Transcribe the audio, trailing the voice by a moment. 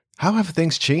How have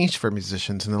things changed for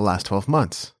musicians in the last 12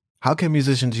 months? How can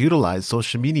musicians utilize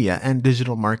social media and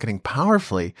digital marketing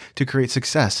powerfully to create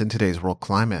success in today's world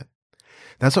climate?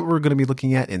 That's what we're going to be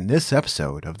looking at in this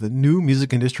episode of the New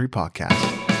Music Industry Podcast.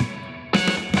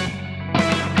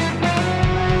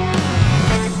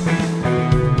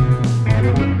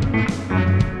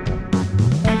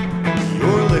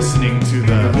 You're listening to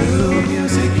the New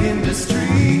Music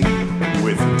Industry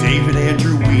with David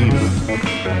Andrew Weeb.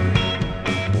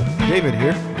 David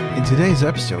here. In today's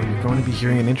episode, you're going to be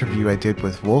hearing an interview I did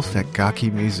with Wolf at Gaki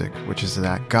Music, which is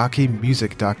at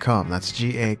gakimusic.com. That's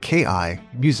G-A-K-I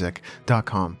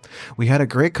music.com. We had a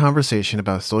great conversation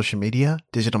about social media,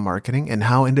 digital marketing, and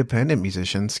how independent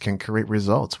musicians can create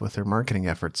results with their marketing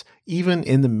efforts, even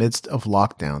in the midst of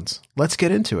lockdowns. Let's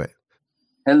get into it.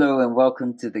 Hello and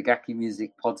welcome to the Gaki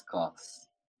Music Podcast.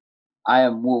 I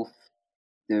am Wolf,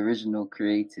 the original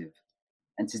creative,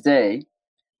 and today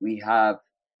we have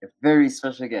a very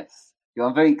special guest who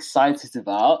I'm very excited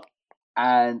about,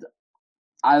 and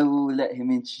I will let him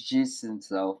introduce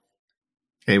himself.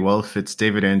 Hey, Wolf, it's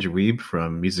David Andrew Weeb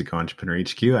from Music Entrepreneur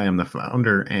HQ. I am the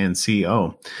founder and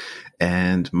CEO,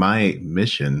 and my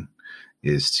mission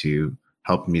is to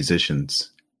help musicians.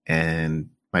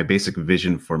 And my basic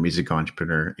vision for Music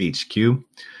Entrepreneur HQ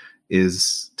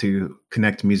is to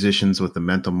connect musicians with the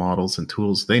mental models and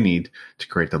tools they need to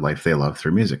create the life they love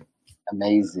through music.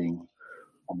 Amazing.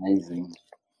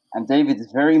 And David is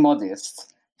very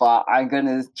modest, but I'm going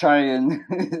to try and,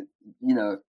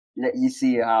 let you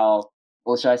see how,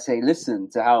 or should I say, listen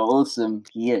to how awesome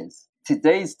he is.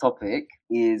 Today's topic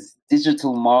is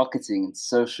digital marketing and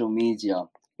social media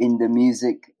in the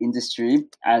music industry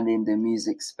and in the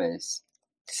music space.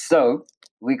 So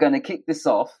we're going to kick this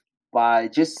off by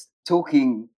just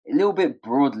talking a little bit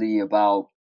broadly about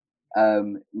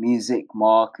music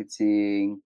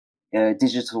marketing,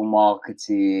 digital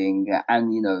marketing,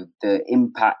 and the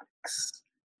impacts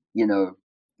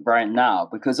right now,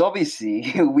 because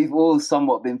obviously we've all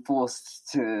somewhat been forced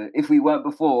to, if we weren't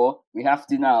before, we have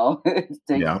to now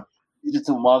take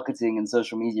digital marketing and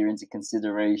social media into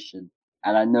consideration.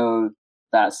 And I know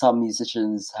that some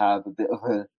musicians have a bit of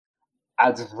a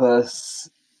adverse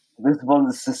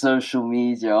response to social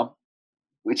media,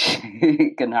 which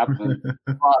can happen,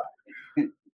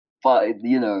 but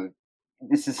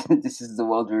this is the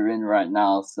world we're in right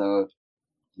now. So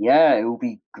yeah, it will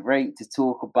be great to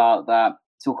talk about that,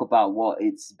 talk about what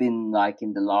it's been like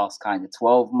in the last kind of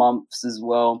 12 months as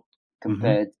well,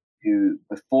 compared to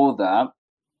before that.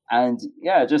 And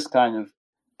yeah, just kind of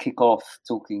kick off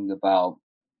talking about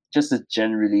just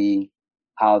generally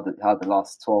how the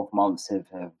last 12 months have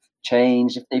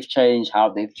changed, if they've changed, how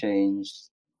they've changed.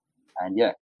 And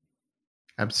yeah.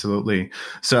 Absolutely.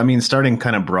 So, starting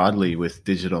kind of broadly with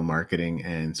digital marketing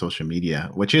and social media,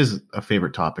 which is a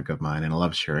favorite topic of mine, and I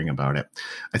love sharing about it.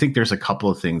 I think there's a couple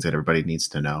of things that everybody needs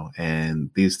to know, and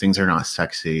these things are not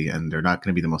sexy, and they're not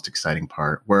going to be the most exciting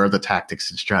part. Where are the tactics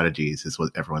and strategies is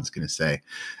what everyone's going to say.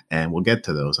 And we'll get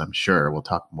to those, I'm sure. We'll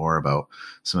talk more about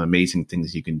some amazing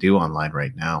things you can do online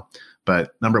right now.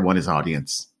 But number one is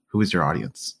audience. Who is your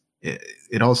audience?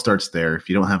 It all starts there. If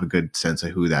you don't have a good sense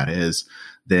of who that is,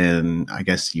 then I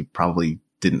guess you probably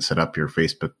didn't set up your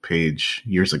Facebook page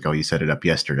years ago. You set it up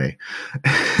yesterday.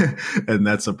 And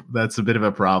that's a bit of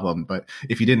a problem. But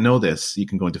if you didn't know this, you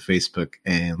can go into Facebook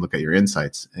and look at your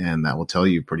insights, and that will tell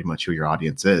you pretty much who your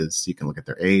audience is. You can look at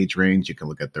their age range, you can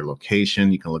look at their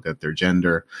location, you can look at their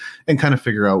gender, and kind of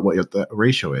figure out what the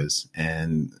ratio is.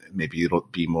 And maybe it'll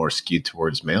be more skewed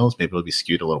towards males, maybe it'll be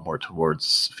skewed a little more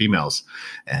towards females.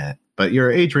 But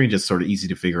your age range is sort of easy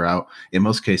to figure out. In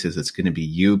most cases, it's going to be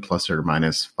you plus or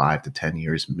minus 5 to 10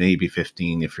 years, maybe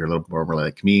 15 if you're a little more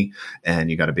like me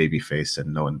and you got a baby face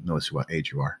and no one knows what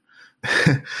age you are.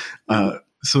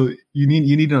 So you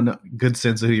need a good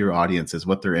sense of who your audience is,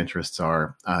 what their interests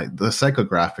are. The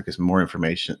psychographic is more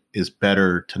information, is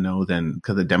better to know than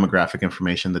because the demographic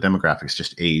information. The demographic is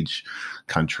just age,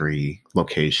 country,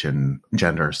 location,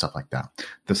 gender, stuff like that.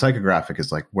 The psychographic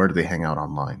is like, where do they hang out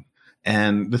online?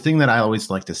 And the thing that I always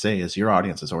like to say is your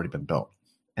audience has already been built.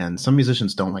 And some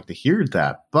musicians don't like to hear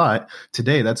that. But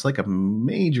today, that's like a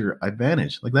major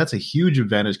advantage. Like that's a huge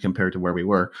advantage compared to where we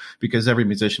were, because every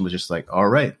musician was just like, all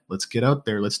right, let's get out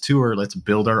there. Let's tour. Let's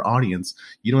build our audience.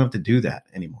 You don't have to do that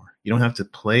anymore. You don't have to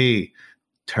play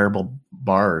terrible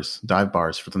dive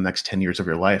bars for the next 10 years of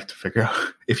your life to figure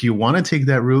out if you want to take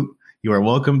that route. You are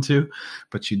welcome to,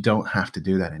 but you don't have to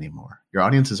do that anymore. Your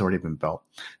audience has already been built.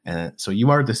 And so you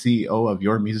are the CEO of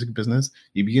your music business.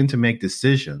 You begin to make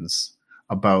decisions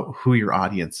about who your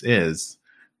audience is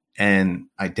and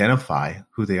identify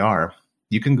who they are,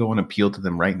 you can go and appeal to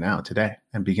them right now, today.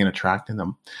 and begin attracting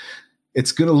them.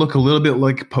 It's going to look a little bit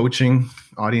like poaching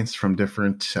audience from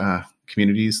different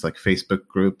communities like Facebook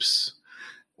groups,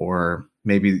 or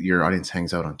maybe your audience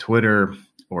hangs out on Twitter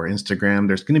or Instagram.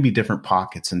 There's going to be different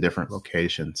pockets in different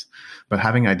locations. But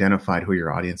having identified who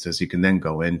your audience is, you can then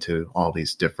go into all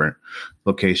these different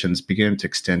locations, begin to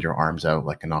extend your arms out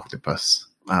like an octopus.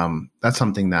 That's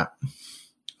something that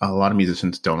a lot of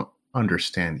musicians don't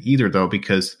understand either, though,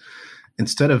 because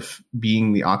instead of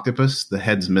being the octopus, the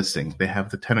head's missing. They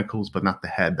have the tentacles, but not the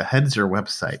head. The head's your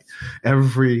website.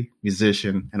 Every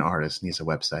musician and artist needs a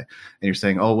website. And you're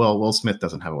saying, oh, well, Will Smith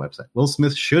doesn't have a website. Will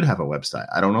Smith should have a website.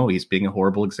 I don't know. He's being a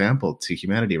horrible example to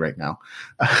humanity right now,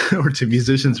 or to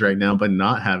musicians right now, but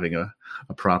not having a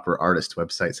proper artist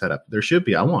website set up. There should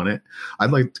be. I want it.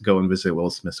 I'd like to go and visit Will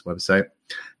Smith's website.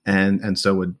 And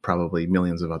so would probably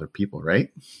millions of other people, right?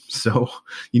 So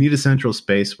you need a central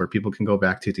space where people can go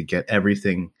back to get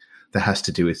everything that has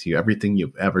to do with you, everything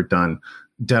you've ever done,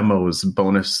 demos,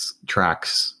 bonus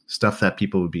tracks, stuff that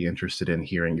people would be interested in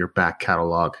hearing, your back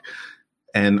catalog.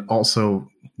 And also,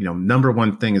 number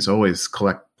one thing is always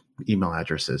collect email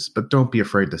addresses, but don't be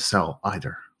afraid to sell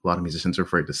either. A lot of musicians are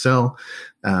afraid to sell.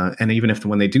 And even if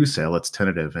when they do sell, it's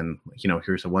tentative and,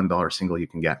 here's a $1 single you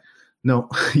can get. No,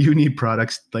 you need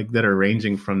products that are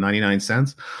ranging from 99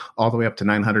 cents all the way up to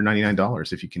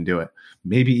 $999 if you can do it.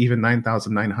 Maybe even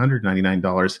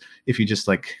 $9,999 if you just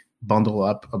bundle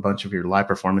up a bunch of your live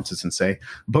performances and say,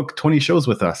 book 20 shows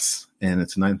with us, and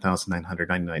it's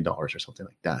 $9,999 or something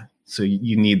like that. So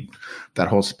you need that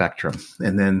whole spectrum.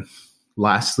 And then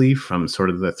lastly, from sort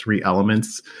of the three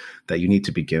elements that you need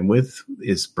to begin with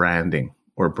is branding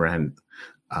or brand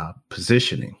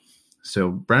positioning. So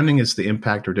branding is the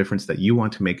impact or difference that you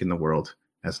want to make in the world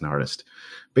as an artist.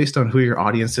 Based on who your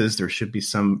audience is, there should be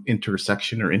some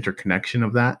intersection or interconnection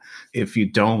of that. If you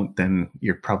don't, then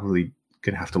you're probably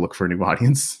going to have to look for a new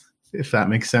audience, if that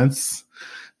makes sense.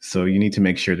 So you need to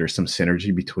make sure there's some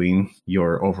synergy between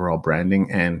your overall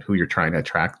branding and who you're trying to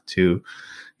attract to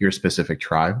your specific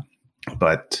tribe.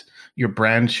 But your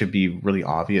brand should be really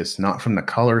obvious, not from the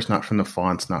colors, not from the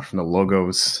fonts, not from the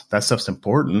logos. That stuff's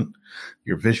important,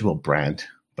 your visual brand.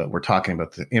 But we're talking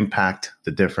about the impact,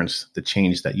 the difference, the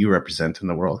change that you represent in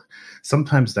the world.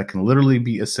 Sometimes that can literally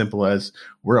be as simple as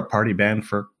we're a party band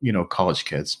for, college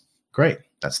kids. Great.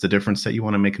 That's the difference that you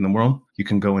want to make in the world. You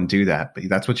can go and do that. But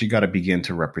that's what you got to begin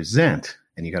to represent.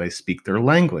 And you got to speak their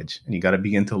language. And you got to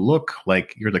begin to look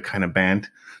like you're the kind of band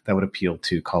that would appeal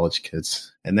to college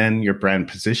kids. And then your brand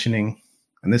positioning.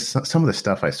 And this, some of the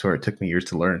stuff, I swear, it took me years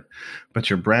to learn. But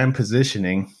your brand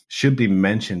positioning should be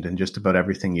mentioned in just about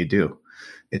everything you do.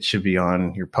 It should be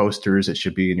on your posters. It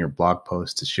should be in your blog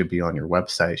posts. It should be on your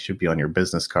website. It should be on your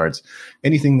business cards.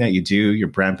 Anything that you do, your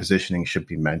brand positioning should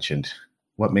be mentioned.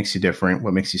 What makes you different?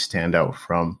 What makes you stand out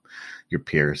from your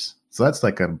peers? So that's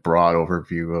like a broad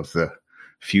overview of the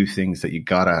few things that you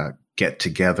gotta get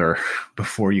together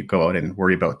before you go out and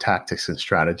worry about tactics and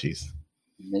strategies.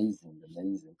 Amazing.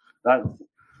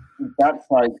 That's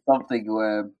like something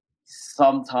where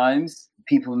sometimes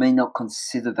people may not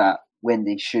consider that when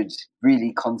they should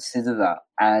really consider that.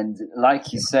 And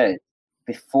like you said,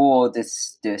 before the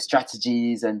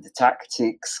strategies and the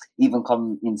tactics even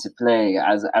come into play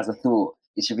as a thought,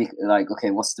 it should be like, okay,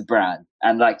 what's the brand?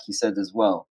 And like you said as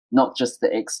well, not just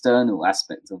the external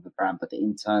aspects of the brand, but the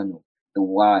internal, the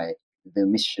why, the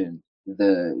mission,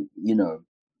 the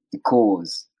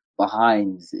cause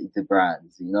behind the brand,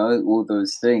 all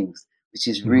those things, which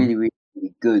is really, really,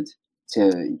 really good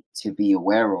to be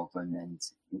aware of and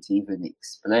to even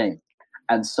explain.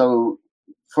 And so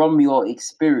from your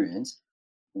experience,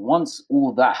 once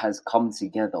all that has come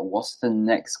together, what's the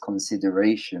next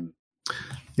consideration?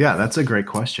 Yeah, that's a great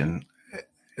question.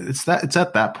 It's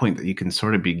at that point that you can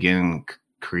sort of begin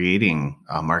creating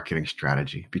a marketing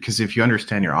strategy, because if you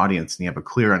understand your audience and you have a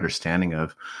clear understanding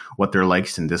of what their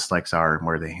likes and dislikes are and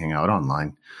where they hang out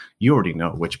online, you already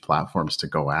know which platforms to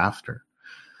go after.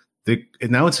 And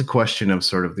now it's a question of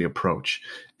sort of the approach.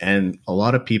 And a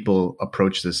lot of people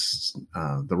approach this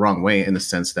the wrong way, in the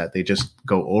sense that they just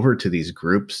go over to these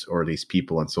groups or these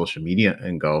people on social media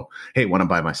and go, hey, want to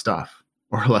buy my stuff?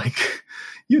 Or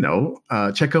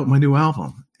check out my new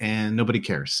album. And nobody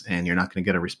cares. And you're not going to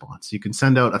get a response. You can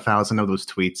send out 1,000 of those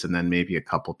tweets and then maybe a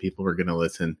couple people are going to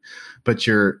listen. But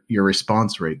your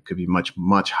response rate could be much,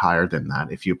 much higher than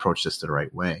that if you approach this the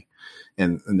right way.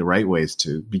 And the right way is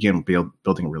to begin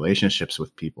building relationships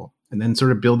with people, and then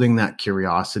sort of building that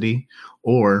curiosity,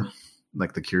 or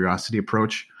like the curiosity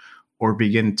approach, or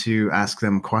begin to ask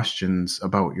them questions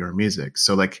about your music.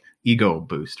 So like ego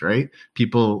boost, right?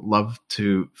 People love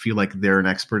to feel like they're an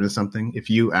expert in something. If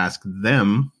you ask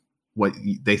them what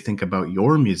they think about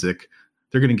your music,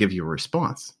 they're going to give you a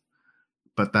response.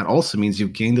 But that also means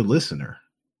you've gained a listener.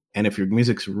 And if your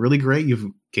music's really great,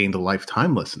 you've gained a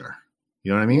lifetime listener.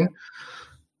 You know what I mean? Yeah.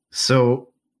 So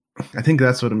I think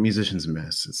that's what musicians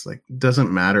miss. It's like, it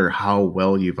doesn't matter how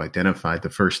well you've identified the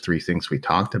first three things we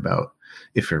talked about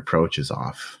if your approach is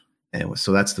off. And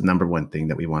so that's the number one thing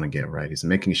that we want to get right, is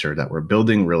making sure that we're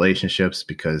building relationships,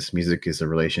 because music is a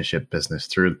relationship business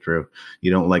through and through.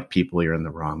 You don't like people, you're in the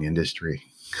wrong industry.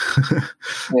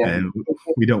 Yeah. And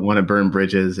we don't want to burn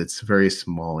bridges. It's a very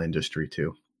small industry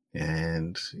too.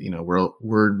 And,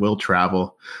 word will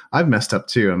travel. I've messed up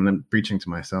too. I'm preaching to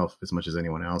myself as much as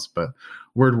anyone else, but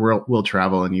word will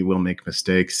travel, and you will make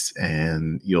mistakes,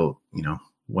 and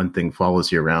one thing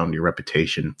follows you around, your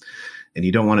reputation. And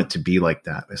you don't want it to be like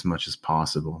that as much as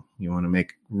possible. You want to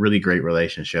make really great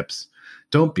relationships.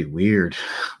 Don't be weird.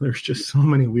 There's just so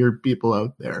many weird people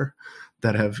out there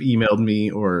that have emailed me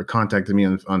or contacted me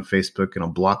on Facebook, and I'll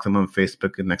block them on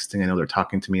Facebook. And next thing I know, they're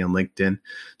talking to me on LinkedIn.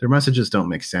 Their messages don't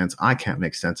make sense. I can't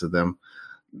make sense of them.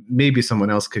 Maybe someone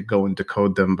else could go and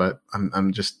decode them, but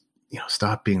I'm just,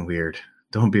 stop being weird.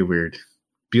 Don't be weird.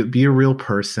 Be a real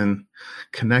person.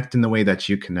 Connect in the way that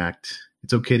you connect.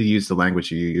 It's okay to use the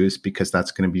language you use, because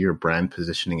that's going to be your brand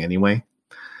positioning anyway.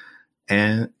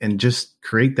 And just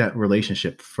create that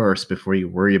relationship first before you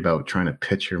worry about trying to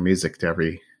pitch your music to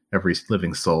every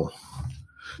living soul.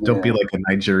 Don't be like a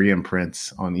Nigerian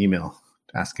prince on email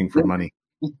asking for money.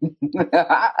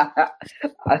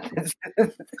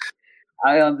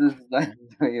 I understand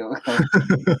where you're coming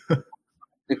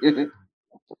from.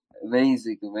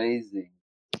 Amazing.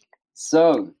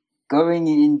 So, going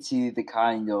into the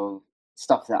kind of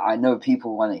stuff that I know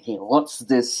people want to hear, what's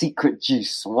the secret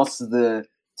juice? What's the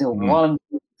one,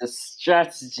 the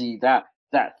strategy, that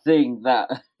thing that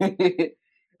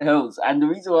helps? And the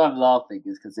reason why I'm laughing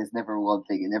is because there's never one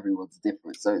thing, and everyone's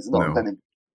different. So it's not going to be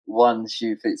one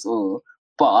shoe fits all.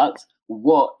 But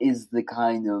what is the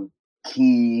kind of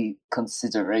key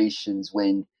considerations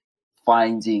when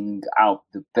finding out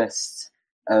the best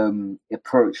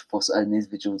approach for certain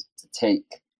individuals to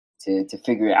take to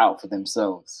figure it out for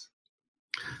themselves?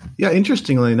 Yeah,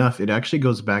 interestingly enough, it actually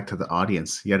goes back to the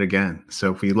audience yet again.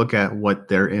 So if we look at what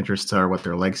their interests are, what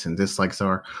their likes and dislikes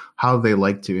are, how they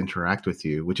like to interact with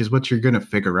you, which is what you're going to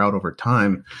figure out over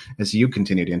time as you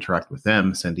continue to interact with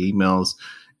them, send emails,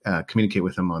 communicate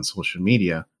with them on social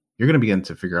media, you're going to begin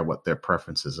to figure out what their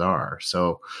preferences are.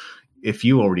 So if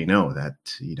you already know that,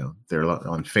 they're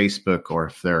on Facebook, or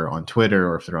if they're on Twitter,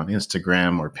 or if they're on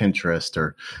Instagram or Pinterest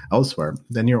or elsewhere,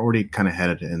 then you're already kind of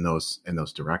headed in those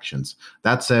directions.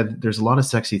 That said, there's a lot of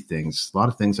sexy things, a lot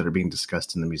of things that are being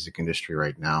discussed in the music industry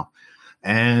right now.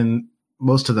 And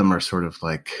most of them are sort of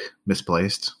like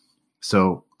misplaced.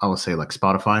 So I will say, like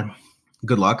Spotify.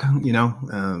 Good luck.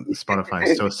 Spotify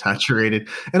is so saturated.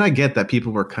 And I get that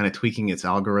people were kind of tweaking its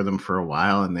algorithm for a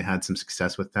while, and they had some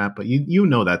success with that. But you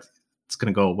know that it's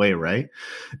going to go away, right?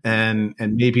 And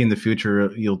maybe in the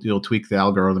future you'll tweak the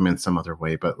algorithm in some other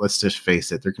way. But let's just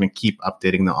face it, they're going to keep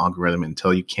updating the algorithm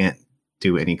until you can't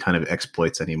do any kind of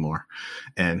exploits anymore.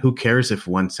 And who cares if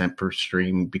 1 cent per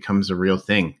stream becomes a real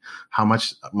thing? How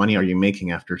much money are you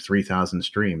making after 3,000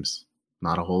 streams?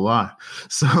 Not a whole lot.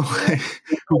 So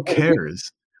who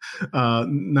cares?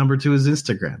 Number 2 is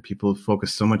Instagram. People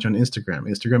focus so much on Instagram.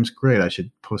 Instagram's great. I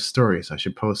should post stories. I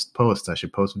should post posts. I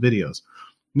should post videos.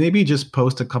 Maybe just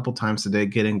post a couple times a day,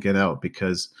 get in, get out,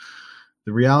 because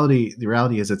the reality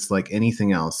is it's like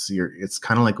anything else. It's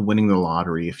kind of like winning the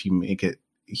lottery if you make it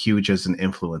huge as an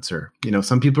influencer.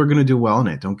 Some people are going to do well in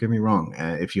it. Don't get me wrong.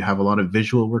 If you have a lot of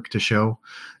visual work to show,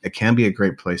 it can be a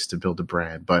great place to build a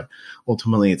brand. But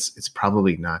ultimately, it's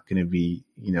probably not going to be,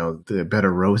 the bed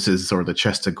of roses or the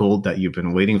chest of gold that you've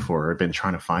been waiting for or been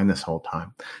trying to find this whole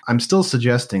time. I'm still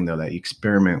suggesting, though, that you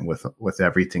experiment with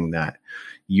everything that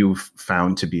you've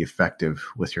found to be effective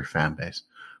with your fan base.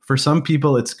 For some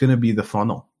people, it's going to be the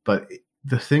funnel. But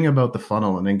the thing about the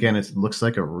funnel, and again, it looks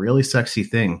like a really sexy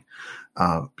thing,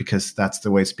 because that's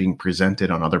the way it's being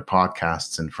presented on other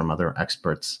podcasts and from other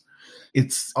experts.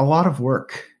 It's a lot of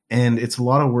work, and it's a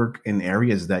lot of work in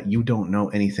areas that you don't know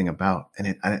anything about. And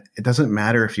it doesn't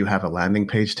matter if you have a landing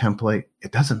page template.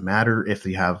 It doesn't matter if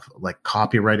you have like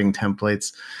copywriting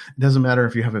templates. It doesn't matter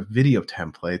if you have a video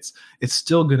templates. It's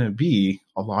still going to be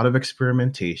a lot of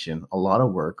experimentation, a lot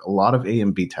of work, a lot of A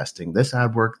and B testing. This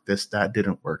ad worked, that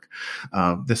didn't work.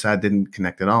 This ad didn't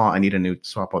connect at all. I need a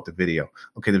swap out the video.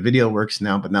 Okay, the video works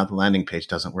now, but now the landing page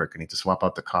doesn't work. I need to swap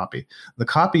out the copy. The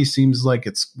copy seems like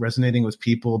it's resonating with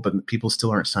people, but people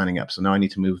still aren't signing up. So now I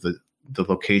need to move the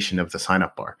location of the sign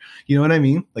up bar. You know what I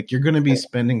mean? Like, you're going to be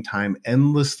spending time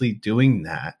endlessly doing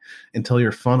that until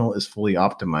your funnel is fully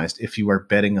optimized. If you are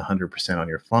betting 100% on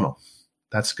your funnel,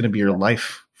 that's going to be your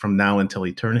life from now until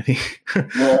eternity.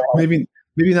 maybe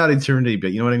not eternity,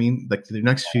 but you know what I mean? Like, the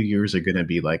next few years are going to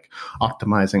be like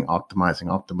optimizing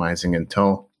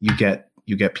until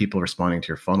you get people responding to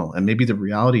your funnel. And maybe the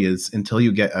reality is, until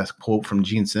you get a quote from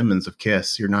Gene Simmons of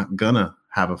KISS, you're not gonna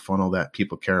have a funnel that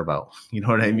people care about. You know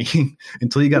what I mean?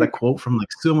 Until you got a quote from like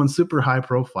someone super high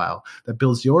profile that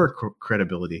builds your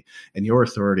credibility and your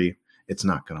authority, it's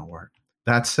not gonna work.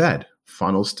 That said,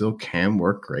 funnels still can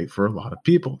work great for a lot of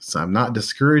people. So I'm not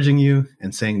discouraging you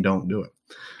and saying don't do it.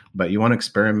 But you want to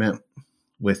experiment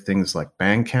with things like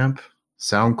Bandcamp,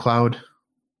 SoundCloud,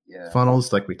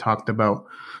 funnels like we talked about,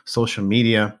 social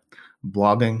media,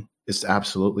 blogging is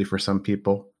absolutely for some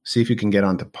people. See if you can get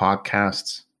onto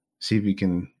podcasts. See if you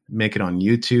can make it on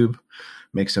YouTube,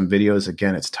 make some videos.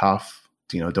 Again, it's tough.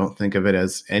 Don't think of it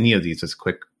as any of these as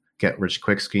quick get rich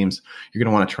quick schemes. You're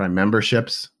going to want to try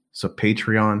memberships. So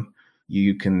Patreon,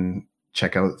 you can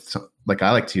check out like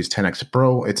I like to use 10X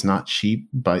Pro. It's not cheap,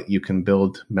 but you can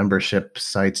build membership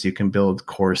sites. You can build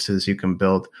courses. You can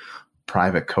build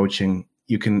private coaching.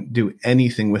 You can do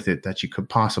anything with it that you could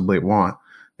possibly want.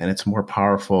 And it's more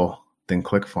powerful than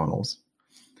ClickFunnels.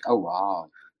 Oh, wow.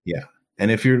 Yeah. And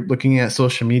if you're looking at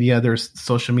social media, there's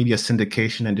social media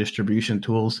syndication and distribution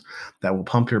tools that will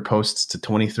pump your posts to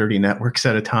 20, 30 networks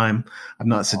at a time. I'm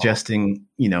not suggesting,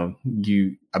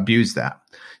 you abuse that.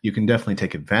 You can definitely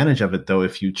take advantage of it, though,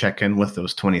 if you check in with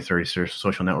those 20, 30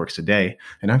 social networks a day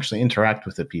and actually interact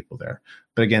with the people there.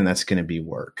 But again, that's going to be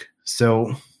work.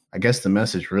 So I guess the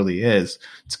message really is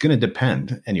it's going to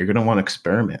depend, and you're going to want to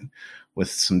experiment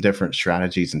with some different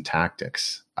strategies and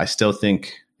tactics. I still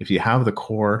think if you have the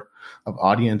core of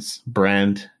audience,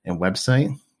 brand, and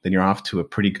website, then you're off to a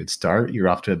pretty good start. You're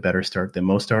off to a better start than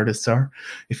most artists are.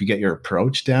 If you get your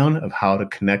approach down of how to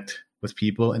connect with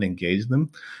people and engage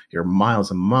them, you're miles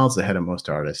and miles ahead of most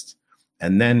artists.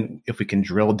 And then if we can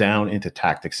drill down into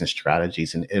tactics and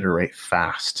strategies and iterate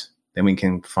fast, then we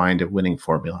can find a winning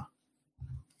formula.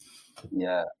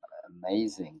 Yeah,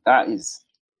 amazing. That is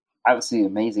absolutely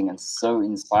amazing and so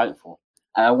insightful.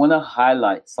 And I want to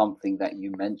highlight something that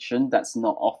you mentioned that's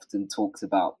not often talked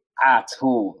about at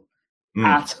all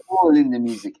in the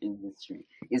music industry.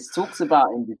 It's talked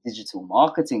about in the digital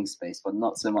marketing space, but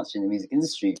not so much in the music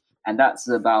industry. And that's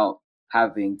about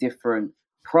having different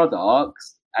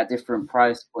products at different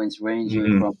price points,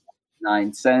 ranging from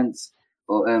 9 cents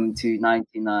or to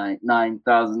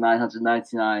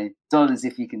 $9,999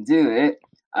 if you can do it.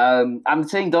 I'm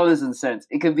saying dollars and cents.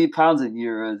 It can be pounds and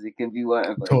euros. It can be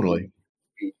whatever. Totally.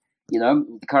 The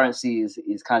currency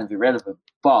is kind of irrelevant,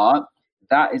 but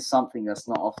that is something that's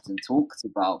not often talked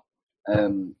about.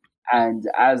 And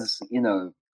as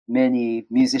many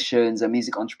musicians and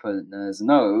music entrepreneurs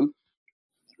know,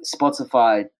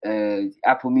 Spotify,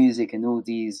 Apple Music, and all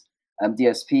these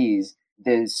DSPs,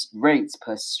 their rates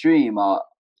per stream are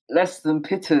less than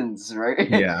pittance, right?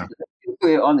 Yeah. If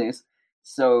we're honest.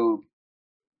 So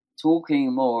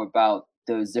talking more about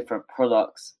those different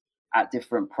products at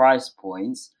different price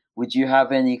points, would you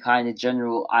have any kind of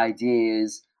general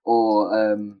ideas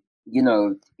or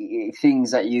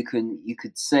things that you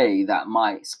could say that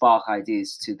might spark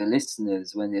ideas to the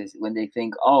listeners when they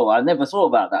think, oh, I never thought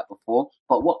about that before,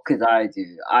 but what could I do?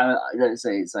 Let's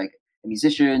say it's like a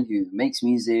musician who makes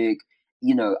music,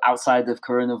 outside of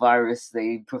coronavirus,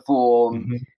 they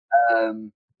perform,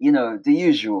 the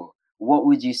usual. What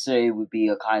would you say would be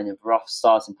a kind of rough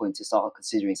starting point to start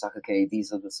considering? It's like, okay,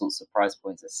 these are the sorts of price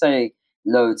points. Let's say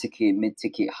low ticket, mid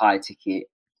ticket, high ticket,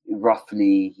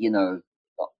 roughly,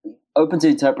 open to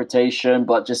interpretation,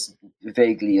 but just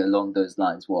vaguely along those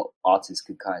lines, what artists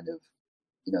could kind of,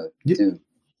 do.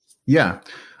 Yeah,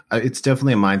 it's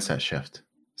definitely a mindset shift.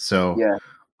 So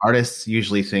artists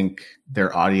usually think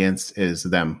their audience is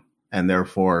them, and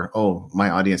therefore, oh,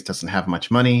 my audience doesn't have much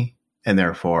money, and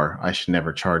therefore I should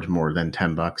never charge more than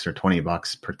 $10 or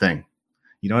 $20 per thing.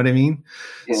 You know what I mean?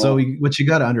 Yeah. So what you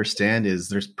got to understand is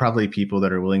there's probably people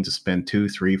that are willing to spend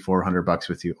 $200, $300, $400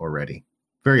 with you already.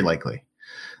 Very likely.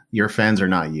 Your fans are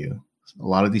not you. A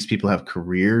lot of these people have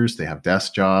careers. They have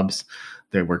desk jobs.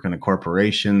 They work in a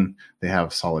corporation. They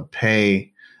have solid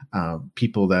pay.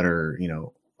 People that are,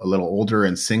 a little older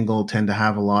and single tend to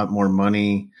have a lot more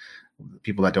money.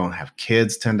 People that don't have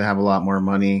kids tend to have a lot more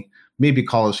money. Maybe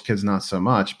college kids, not so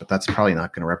much, but that's probably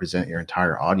not going to represent your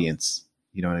entire audience.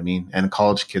 You know what I mean? And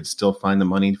college kids still find the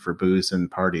money for booze and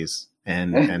parties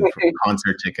and for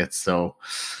concert tickets. So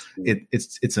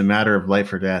it's a matter of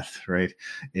life or death, right?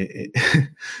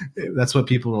 That's what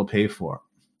people will pay for.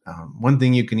 One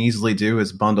thing you can easily do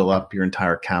is bundle up your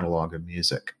entire catalog of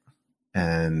music.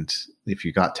 And if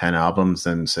you got 10 albums,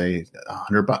 then say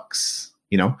 $100,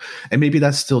 and maybe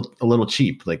that's still a little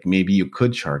cheap. Like maybe you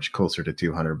could charge closer to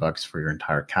 $200 for your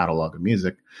entire catalog of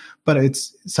music, but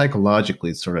it's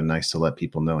psychologically, it's sort of nice to let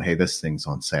people know, hey, this thing's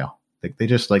on sale. Like they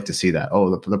just like to see that.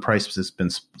 Oh, the price has been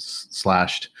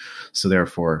slashed. So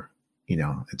therefore,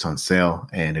 it's on sale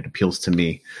and it appeals to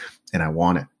me and I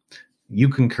want it. You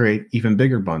can create even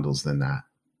bigger bundles than that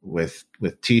with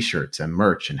t-shirts and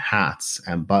merch and hats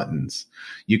and buttons.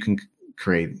 You can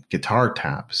create guitar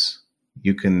tabs.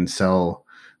 You can sell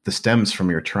the stems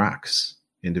from your tracks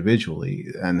individually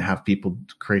and have people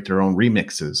create their own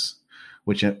remixes,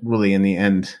 which really in the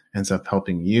end ends up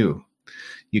helping you.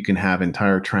 You can have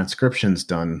entire transcriptions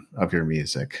done of your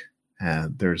music.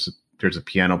 There's a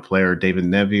piano player, David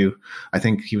Nevue. I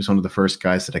think he was one of the first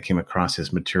guys that I came across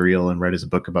his material and read his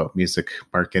book about music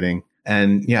marketing.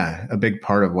 And yeah, a big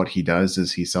part of what he does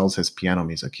is he sells his piano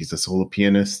music. He's a solo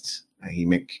pianist. He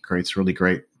creates really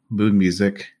great mood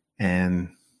music, and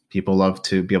people love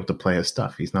to be able to play his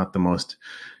stuff.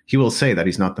 He will say that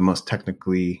he's not the most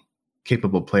technically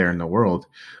capable player in the world,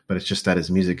 but it's just that his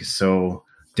music is so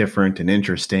different and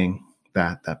interesting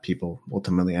that people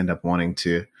ultimately end up wanting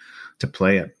to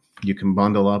play it. You can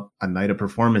bundle up a night of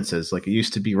performances. Like it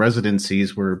used to be,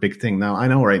 residencies were a big thing. Now I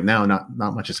know right now not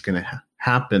much is going to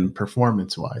happen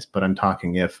performance wise, but I'm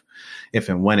talking if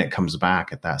and when it comes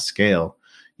back at that scale,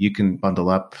 you can bundle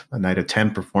up a night of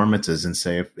 10 performances and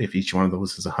say if each one of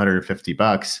those is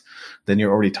 $150, then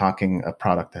you're already talking a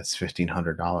product that's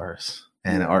 $1,500.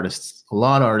 And a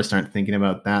lot of artists aren't thinking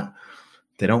about that.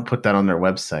 They don't put that on their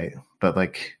website. But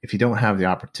like if you don't have the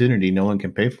opportunity, no one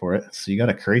can pay for it. So you got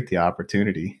to create the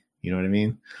opportunity. You know what I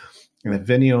mean? And if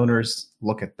venue owners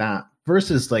look at that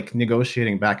versus like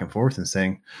negotiating back and forth and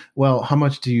saying, well, how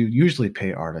much do you usually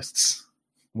pay artists?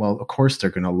 Well, of course,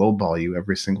 they're going to lowball you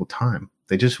every single time.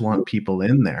 They just want people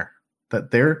in there.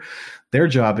 But their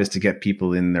job is to get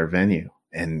people in their venue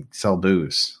and sell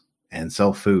booze and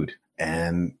sell food.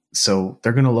 And so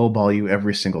they're going to lowball you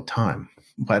every single time.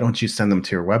 Why don't you send them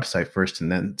to your website first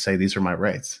and then say, these are my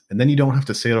rates? And then you don't have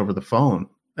to say it over the phone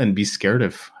and be scared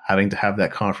of having to have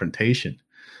that confrontation.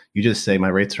 You just say, my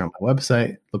rates are on my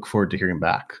website. Look forward to hearing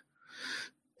back.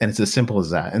 And it's as simple as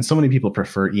that. And so many people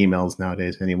prefer emails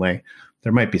nowadays anyway.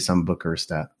 There might be some bookers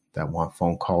that want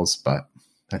phone calls, but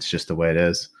that's just the way it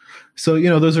is. So,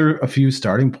 those are a few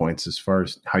starting points as far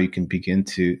as how you can begin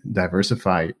to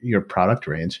diversify your product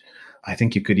range. I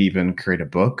think you could even create a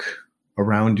book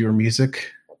around your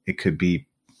music. It could be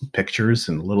pictures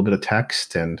and a little bit of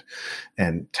text and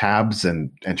tabs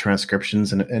and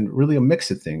transcriptions and really a mix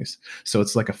of things. So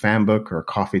it's like a fan book or a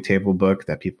coffee table book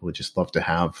that people would just love to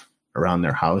have around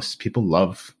their house. People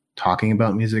love talking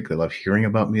about music. They love hearing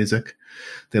about music.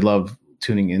 They love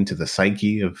tuning into the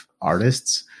psyche of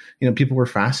artists. People were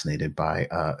fascinated by,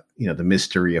 the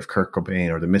mystery of Kurt Cobain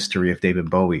or the mystery of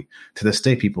David Bowie. To this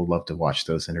day, people love to watch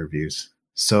those interviews.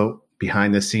 So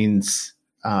behind the scenes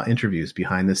interviews,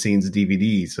 behind the scenes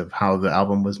DVDs of how the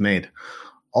album was made,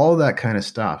 all that kind of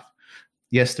stuff.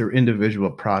 Yes, they're individual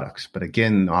products, but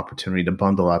again, the opportunity to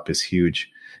bundle up is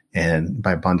huge. And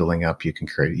by bundling up, you can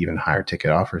create even higher ticket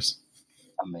offers.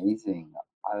 Amazing.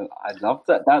 I love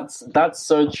that. That's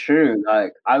so true.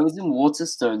 Like I was in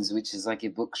Waterstones, which is like a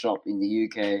bookshop in the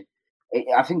UK.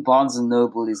 I think Barnes and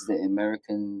Noble is the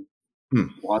American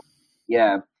one.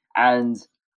 Yeah. And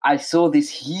I saw this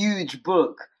huge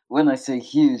book. When I say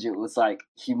huge, it was like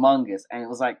humongous. And it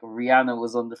was like Rihanna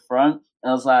was on the front.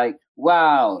 And I was like,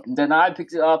 wow. And then I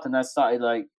picked it up and I started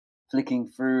like flicking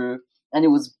through. And it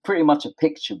was pretty much a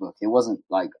picture book. It wasn't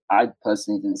like, I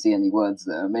personally didn't see any words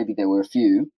there. Maybe there were a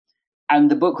few. And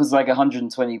the book was like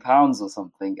 £120 or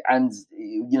something. And,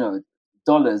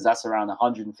 dollars, that's around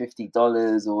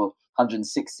 $150 or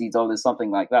 $160, something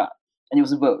like that. And it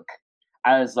was a book.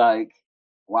 And I was like,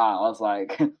 wow. I was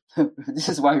like, this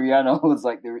is why Rihanna was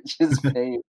like the richest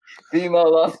paid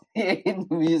female artist in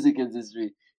the music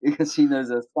industry, because she knows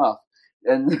her stuff.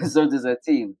 And so does her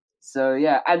team. So,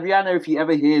 yeah. And Rihanna, if you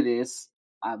ever hear this,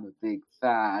 I'm a big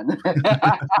fan.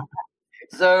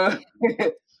 So,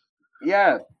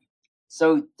 yeah.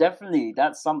 So definitely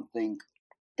that's something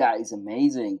that is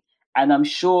amazing. And I'm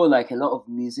sure like a lot of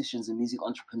musicians and music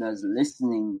entrepreneurs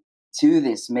listening to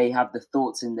this may have the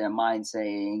thoughts in their mind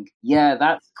saying, yeah,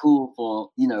 that's cool for,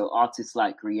 artists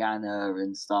like Rihanna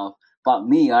and stuff. But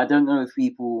me, I don't know if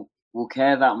people will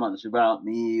care that much about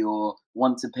me or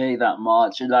want to pay that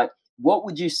much. And like, what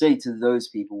would you say to those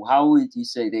people? How would you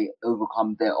say they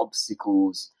overcome their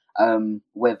obstacles,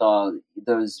 whether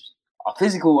those are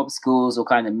physical obstacles or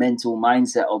kind of mental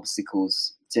mindset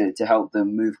obstacles to help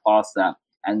them move past that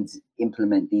and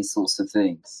implement these sorts of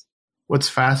things. What's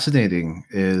fascinating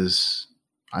is,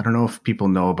 I don't know if people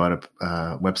know about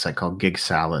a website called Gig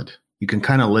Salad. You can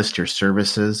kind of list your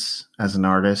services as an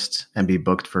artist and be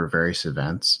booked for various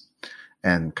events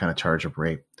and kind of charge a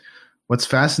rate. What's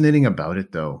fascinating about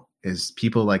it, though, is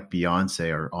people like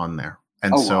Beyonce are on there.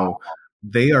 And wow.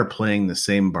 They are playing the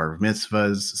same bar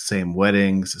mitzvahs, same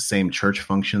weddings, same church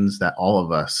functions that all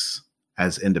of us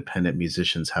as independent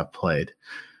musicians have played.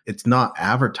 It's not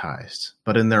advertised,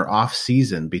 but in their off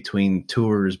season, between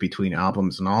tours, between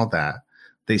albums and all that,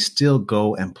 they still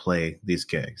go and play these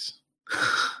gigs.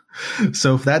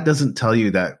 So if that doesn't tell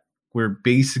you that we're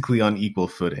basically on equal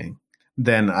footing,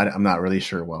 then I'm not really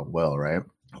sure what will, right?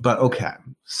 But okay,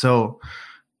 so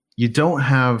you don't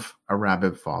have a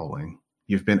rabid following.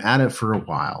 You've been at it for a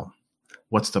while.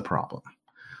 What's the problem?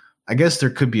 I guess there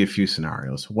could be a few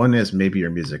scenarios. One is maybe your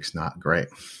music's not great.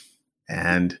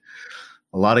 And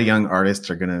a lot of young artists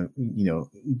are going to,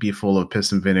 be full of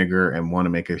piss and vinegar and want to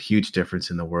make a huge difference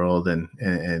in the world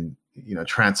and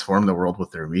transform the world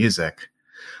with their music.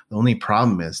 The only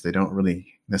problem is they don't really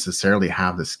necessarily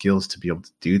have the skills to be able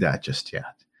to do that just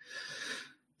yet.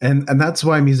 And that's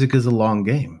why music is a long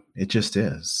game. It just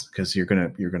is, because you're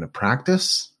going to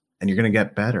practice and you're going to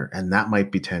get better. And that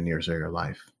might be 10 years of your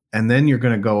life. And then you're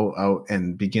going to go out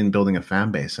and begin building a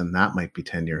fan base. And that might be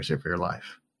 10 years of your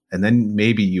life. And then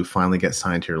maybe you finally get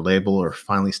signed to your label or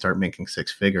finally start making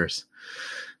six figures.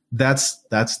 That's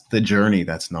the journey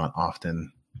that's not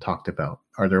often talked about.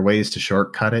 Are there ways to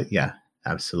shortcut it? Yeah,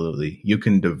 absolutely. You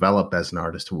can develop as an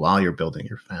artist while you're building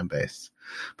your fan base,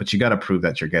 but you got to prove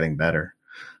that you're getting better,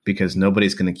 because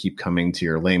nobody's going to keep coming to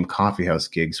your lame coffee house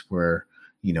gigs where,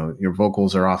 your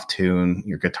vocals are off tune,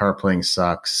 your guitar playing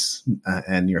sucks,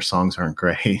 and your songs aren't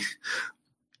great.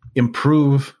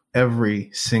 Improve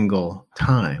every single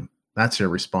time. That's your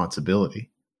responsibility.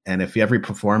 And if every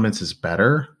performance is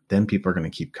better, then people are going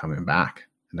to keep coming back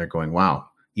and they're going, wow,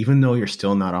 even though you're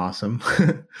still not awesome,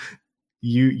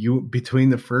 you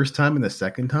between the first time and the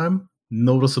second time,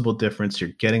 noticeable difference. You're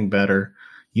getting better.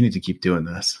 You need to keep doing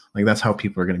this. Like, that's how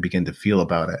people are going to begin to feel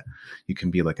about it. You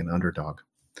can be like an underdog.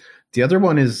 The other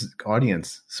one is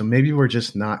audience. So maybe we're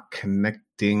just not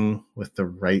connecting with the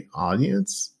right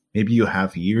audience. Maybe you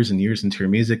have years and years into your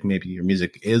music. Maybe your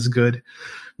music is good.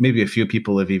 Maybe a few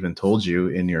people have even told you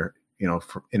in your,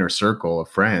 inner circle of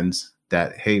friends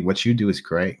that, hey, what you do is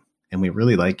great and we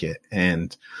really like it.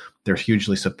 And they're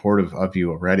hugely supportive of you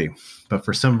already. But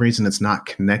for some reason, it's not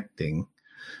connecting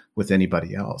with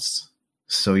anybody else.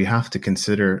 So you have to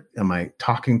consider, am I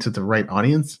talking to the right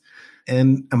audience?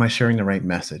 And am I sharing the right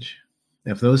message?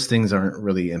 If those things aren't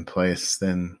really in place,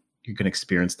 then you can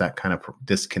experience that kind of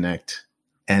disconnect.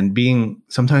 And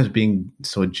sometimes being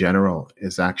so general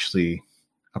is actually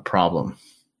a problem.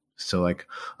 So like,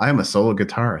 I am a solo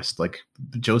guitarist, like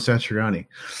Joe Satriani.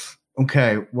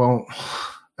 Okay, well,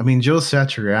 I mean, Joe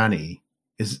Satriani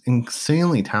is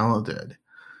insanely talented.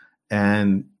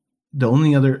 And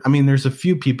there's a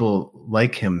few people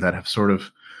like him that have sort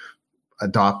of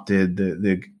adopted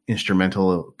the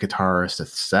instrumental guitarist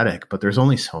aesthetic, but there's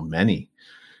only so many.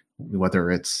 Whether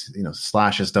it's,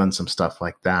 Slash has done some stuff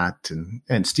like that.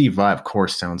 And Steve Vai, of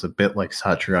course, sounds a bit like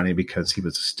Satriani because he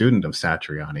was a student of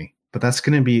Satriani. But that's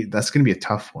going to be a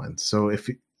tough one. So if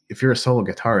you're a solo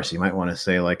guitarist, you might want to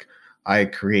say, like, I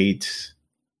create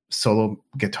solo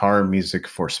guitar music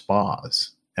for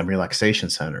spas and relaxation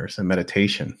centers and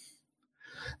meditation.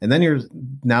 And then you're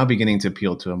now beginning to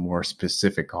appeal to a more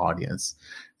specific audience.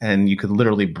 And you could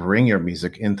literally bring your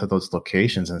music into those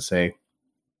locations and say,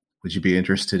 would you be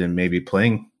interested in maybe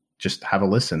playing? Just have a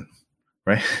listen,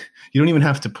 right? You don't even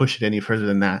have to push it any further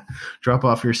than that. Drop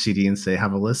off your CD and say,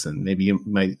 have a listen. Maybe you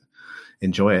might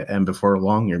enjoy it. And before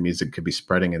long, your music could be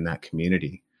spreading in that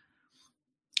community.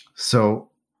 So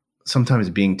sometimes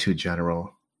being too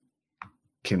general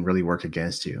can really work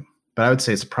against you. But I would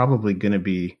say it's probably going to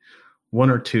be one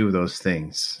or two of those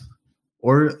things.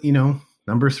 Or,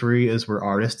 number three is we're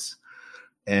artists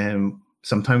and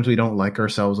sometimes we don't like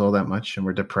ourselves all that much and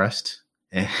we're depressed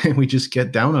and we just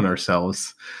get down on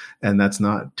ourselves. And that's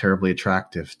not terribly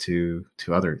attractive to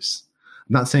others.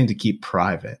 I'm not saying to keep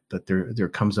private, but there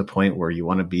comes a point where you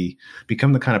want to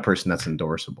become the kind of person that's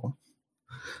endorsable.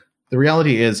 The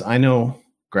reality is, I know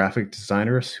graphic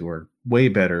designers who are way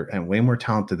better and way more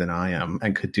talented than I am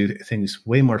and could do things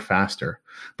way more faster.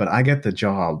 But I get the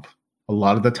job a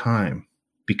lot of the time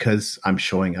because I'm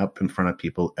showing up in front of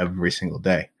people every single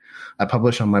day. I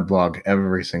publish on my blog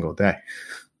every single day.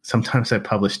 Sometimes I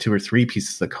publish 2 or 3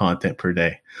 pieces of content per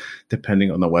day,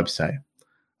 depending on the website.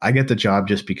 I get the job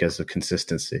just because of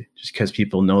consistency, just because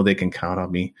people know they can count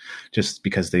on me, just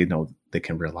because they know they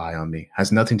can rely on me. It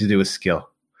has nothing to do with skill.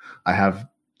 I have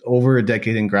over a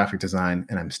decade in graphic design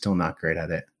and I'm still not great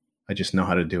at it. I just know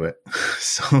how to do it.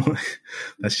 So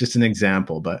that's just an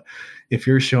example. But if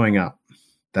you're showing up,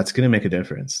 that's going to make a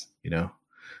difference, and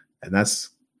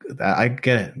I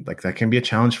get it. Like, that can be a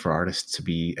challenge for artists to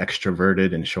be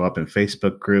extroverted and show up in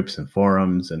Facebook groups and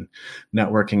forums and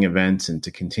networking events, and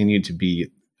to continue to be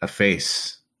a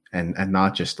face, and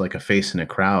not just like a face in a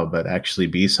crowd, but actually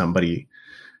be somebody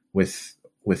with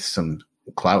some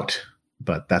clout.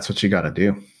 But that's what you got to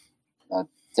do.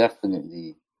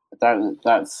 Definitely.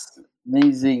 That's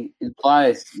amazing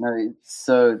advice. No, it's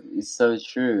so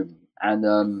true.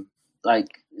 And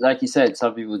like you said,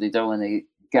 some people, they don't want to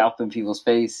get up in people's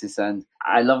faces, and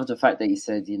I love the fact that you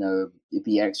said, be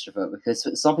extrovert,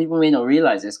 because some people may not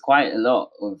realize there's quite a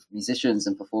lot of musicians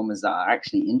and performers that are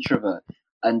actually introvert,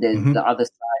 and then the other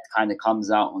side kind of comes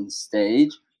out on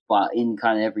stage. But in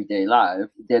kind of everyday life,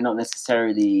 they're not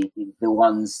necessarily the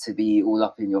ones to be all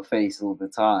up in your face all the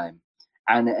time.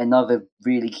 And another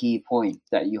really key point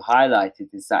that you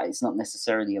highlighted is that it's not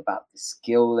necessarily about the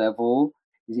skill level.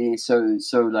 So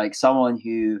like someone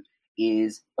who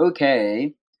is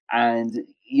okay and,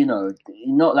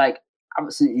 not like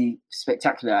absolutely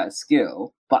spectacular at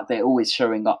skill, but they're always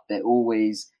showing up. They're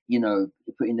always,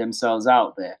 putting themselves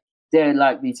out there. They're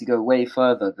likely to go way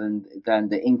further than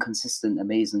the inconsistent,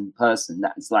 amazing person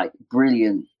that's like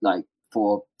brilliant, like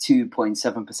for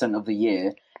 2.7% of the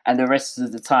year, and the rest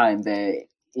of the time they're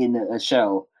in a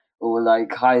shell or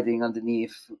like hiding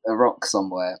underneath a rock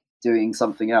somewhere doing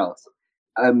something else.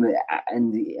 And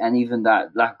even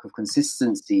that lack of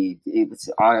consistency,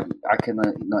 I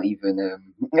cannot not even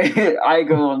I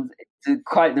go on to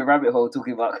quite the rabbit hole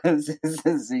talking about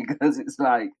consistency, because it's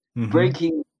like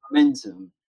breaking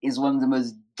momentum is one of the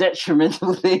most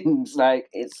detrimental things. Like,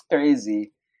 it's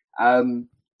crazy.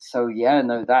 So yeah,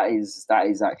 no, that is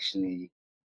actually,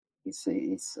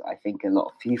 it's I think a lot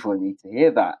of people need to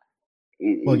hear that.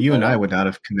 Well, you and I would not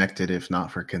have connected if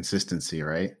not for consistency,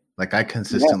 right? Like, I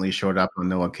consistently showed up on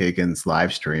Noah Kagan's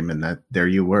live stream, and that there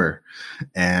you were.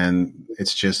 And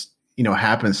it's just,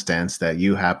 happenstance that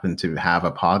you happen to have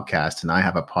a podcast and I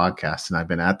have a podcast, and I've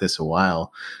been at this a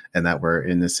while, and that we're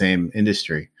in the same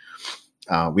industry.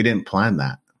 We didn't plan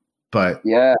that, but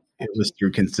it was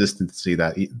through consistency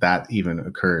that even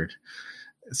occurred.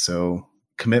 So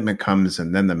commitment comes,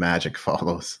 and then the magic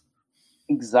follows.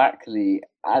 Exactly.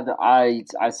 And I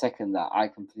second that. I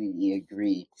completely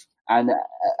agree. And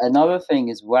another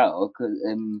thing as well,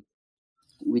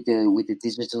 with the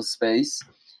digital space,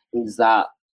 is that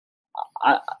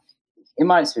in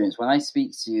my experience, when I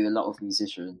speak to a lot of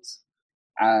musicians,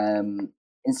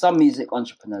 in some music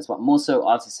entrepreneurs, but more so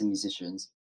artists and musicians,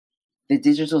 the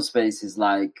digital space is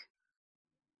like,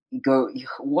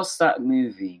 what's that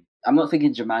movie? I'm not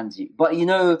thinking Jumanji, but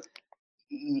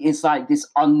it's like this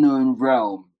unknown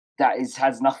realm that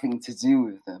has nothing to do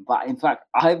with them. But in fact,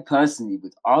 I personally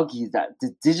would argue that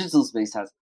the digital space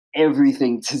has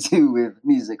everything to do with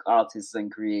music artists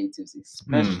and creatives,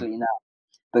 especially now,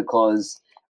 because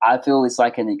I feel it's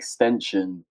like an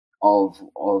extension of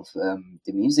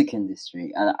the music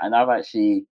industry. And I've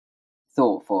actually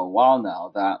thought for a while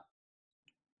now that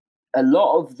a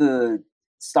lot of the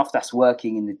stuff that's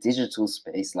working in the digital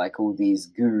space, like all these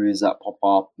gurus that pop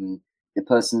up and the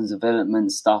personal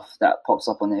development stuff that pops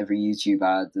up on every YouTube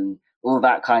ad and all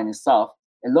that kind of stuff,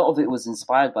 a lot of it was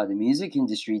inspired by the music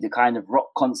industry, the kind of rock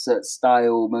concert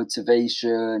style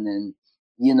motivation and,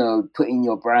 putting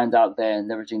your brand out there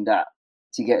and leveraging that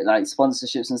to get like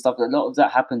sponsorships and stuff. A lot of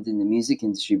that happened in the music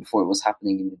industry before it was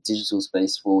happening in the digital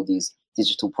space for these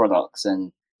digital products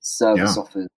and service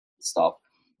offers and stuff.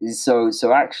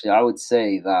 So actually, I would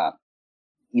say that,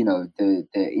 the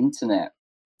internet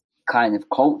kind of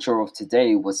culture of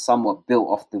today was somewhat built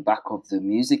off the back of the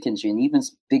music industry, and even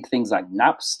big things like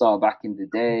Napster back in the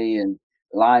day and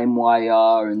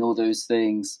LimeWire and all those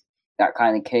things that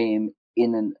kind of came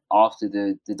in and after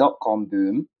the dot-com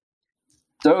boom.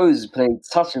 Those played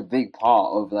such a big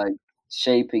part of like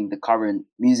shaping the current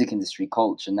music industry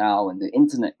culture now and the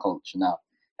internet culture now.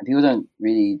 And people don't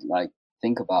really like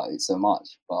think about it so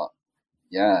much. But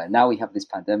yeah, now we have this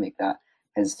pandemic that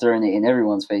has thrown it in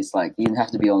everyone's face. Like, you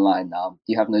have to be online now.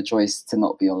 You have no choice to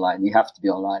not be online. You have to be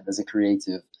online as a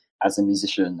creative, as a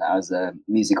musician, as a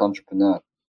music entrepreneur,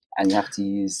 and you have to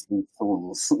use these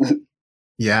tools.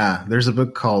 Yeah, there's a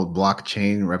book called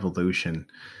Blockchain Revolution,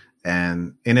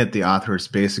 And in it, the authors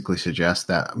basically suggest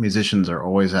that musicians are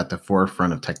always at the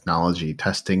forefront of technology,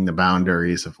 testing the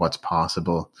boundaries of what's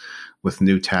possible with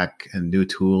new tech and new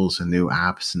tools and new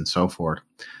apps and so forth.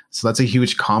 So that's a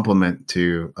huge compliment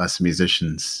to us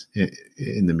musicians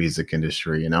in the music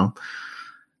industry, you know?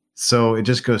 So it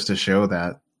just goes to show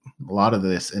that a lot of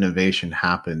this innovation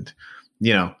happened,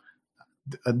 you know.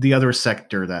 The other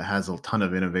sector that has a ton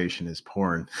of innovation is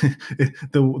porn.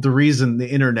 The reason the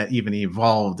internet even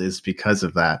evolved is because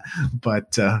of that,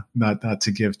 but not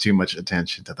to give too much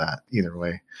attention to that either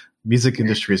way. Music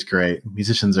industry is great.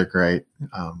 Musicians are great.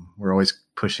 We're always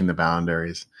pushing the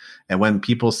boundaries. And when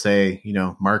people say, you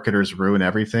know, marketers ruin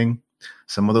everything,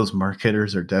 some of those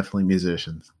marketers are definitely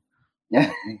musicians.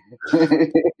 Yeah.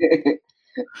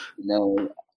 No,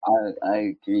 I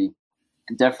agree.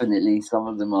 Definitely, some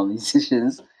of them are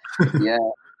musicians. Yeah,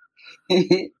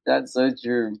 that's so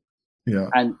true. Yeah.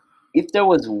 And if there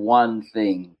was one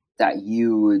thing that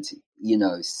you would, you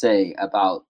know, say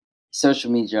about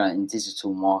social media and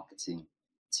digital marketing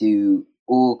to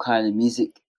all kind of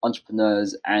music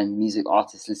entrepreneurs and music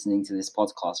artists listening to this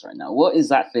podcast right now, what is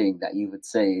that thing that you would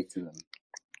say to them?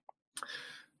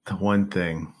 The one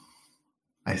thing,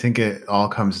 I think it all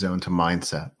comes down to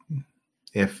mindset.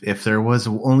 If there was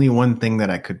only one thing that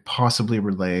I could possibly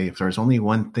relay, if there was only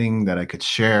one thing that I could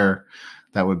share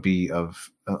that would be of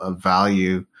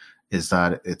value, is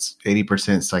that it's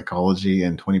 80% psychology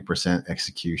and 20%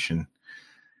 execution.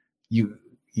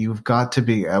 You've got to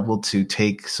be able to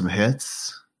take some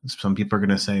hits. Some people are going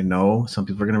to say no. Some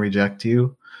people are going to reject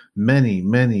you. Many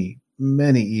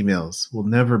emails will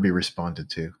never be responded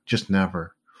to, just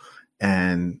never.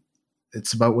 And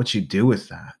it's about what you do with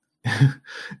that.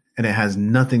 And it has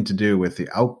nothing to do with the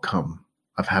outcome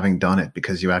of having done it,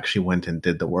 because you actually went and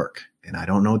did the work. And I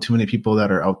don't know too many people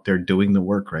that are out there doing the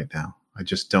work right now. I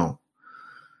just don't.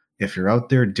 If you're out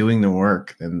there doing the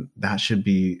work, then that should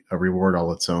be a reward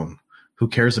all its own. Who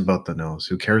cares about the no's?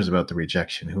 Who cares about the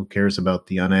rejection? Who cares about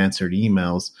the unanswered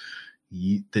emails?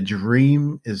 The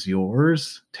dream is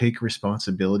yours. Take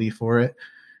responsibility for it.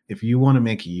 If you want to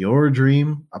make your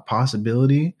dream a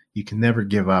possibility, you can never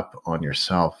give up on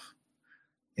yourself.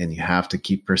 And you have to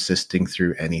keep persisting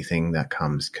through anything that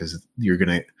comes, because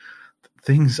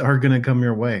things are going to come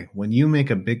your way. When you make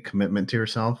a big commitment to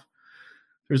yourself,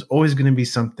 there's always going to be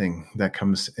something that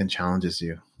comes and challenges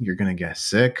you. You're going to get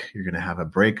sick. You're going to have a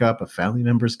breakup. A family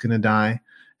member's going to die.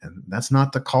 And that's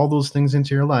not to call those things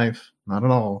into your life. Not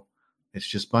at all. It's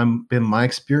just been my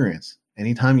experience.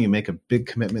 Anytime you make a big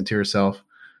commitment to yourself,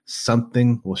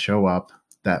 something will show up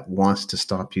that wants to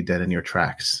stop you dead in your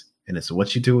tracks. And it's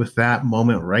what you do with that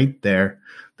moment right there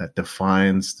that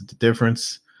defines the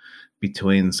difference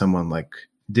between someone like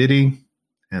Diddy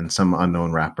and some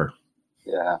unknown rapper.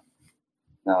 Yeah.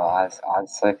 No, I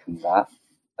second that.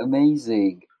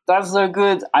 Amazing. That's so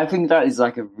good. I think that is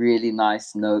like a really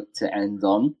nice note to end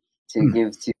on, to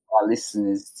give to our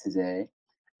listeners today.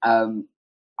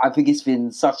 I think it's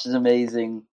been such an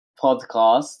amazing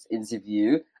podcast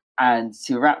interview. And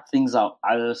to wrap things up,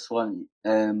 I just want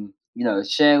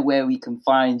share where we can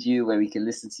find you, where we can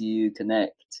listen to you,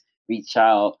 connect, reach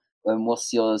out, and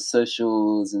what's your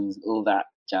socials and all that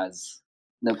jazz.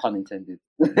 No pun intended.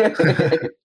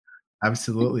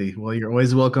 Absolutely. Well, you're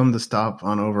always welcome to stop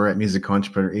on over at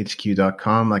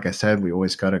musicentrepreneurhq.com. Like I said, we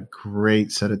always got a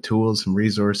great set of tools and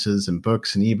resources and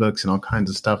books and ebooks and all kinds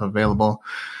of stuff available.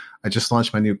 I just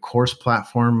launched my new course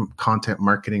platform,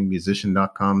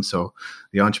 contentmarketingmusician.com. So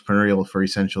the Entrepreneurial for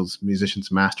Essentials Musicians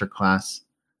Masterclass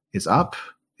is up.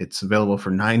 It's available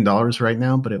for $9 right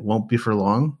now, but it won't be for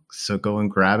long. So go and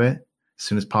grab it as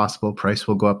soon as possible. Price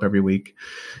will go up every week.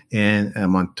 And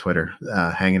I'm on Twitter,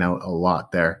 hanging out a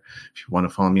lot there. If you want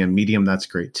to follow me on Medium, that's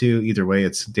great too. Either way,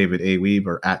 it's David A. Wiebe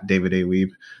or at David A.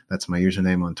 Wiebe. That's my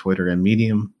username on Twitter and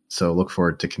Medium. So look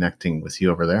forward to connecting with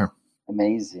you over there.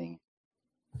 Amazing.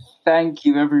 Thank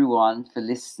you, everyone, for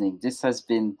listening. This has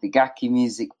been the Gaki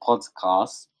Music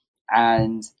Podcast.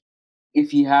 And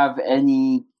if you have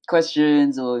any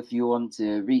questions or if you want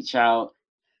to reach out,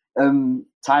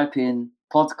 type in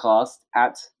podcast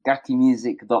at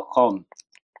gakimusic.com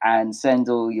and send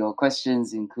all your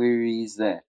questions and queries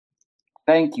there.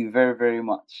 Thank you very, very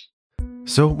much.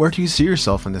 So where do you see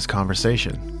yourself in this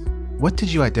conversation? What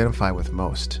did you identify with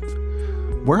most?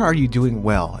 Where are you doing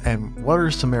well, and what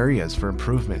are some areas for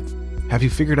improvement? Have you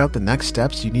figured out the next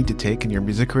steps you need to take in your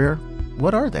music career?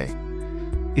 What are they?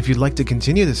 If you'd like to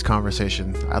continue this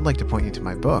conversation, I'd like to point you to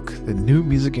my book, The New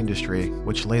Music Industry,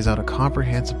 which lays out a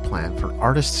comprehensive plan for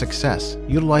artist success,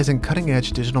 utilizing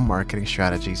cutting-edge digital marketing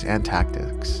strategies and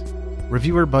tactics.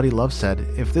 Reviewer Buddy Love said,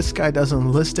 "If this guy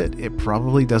doesn't list it, it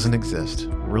probably doesn't exist.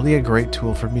 Really a great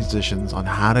tool for musicians on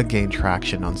how to gain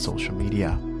traction on social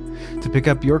media." To pick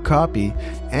up your copy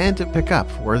and to pick up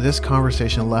where this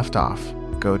conversation left off,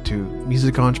 go to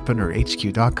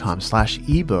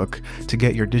musicentrepreneurhq.com/ebook to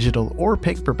get your digital or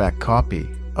paperback copy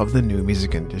of The New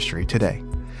Music Industry today.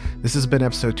 This has been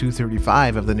episode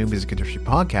 235 of the New Music Industry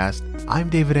Podcast. I'm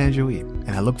David Andrew Ebe,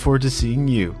 and I look forward to seeing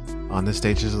you on the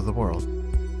stages of the world.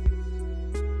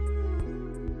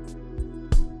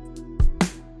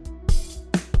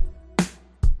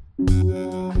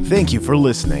 Thank you for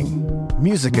listening.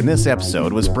 Music in this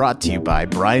episode was brought to you by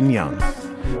Brian Young.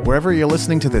 Wherever you're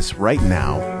listening to this right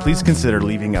now, please consider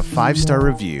leaving a 5-star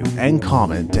review and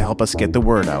comment to help us get the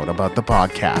word out about the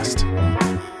podcast.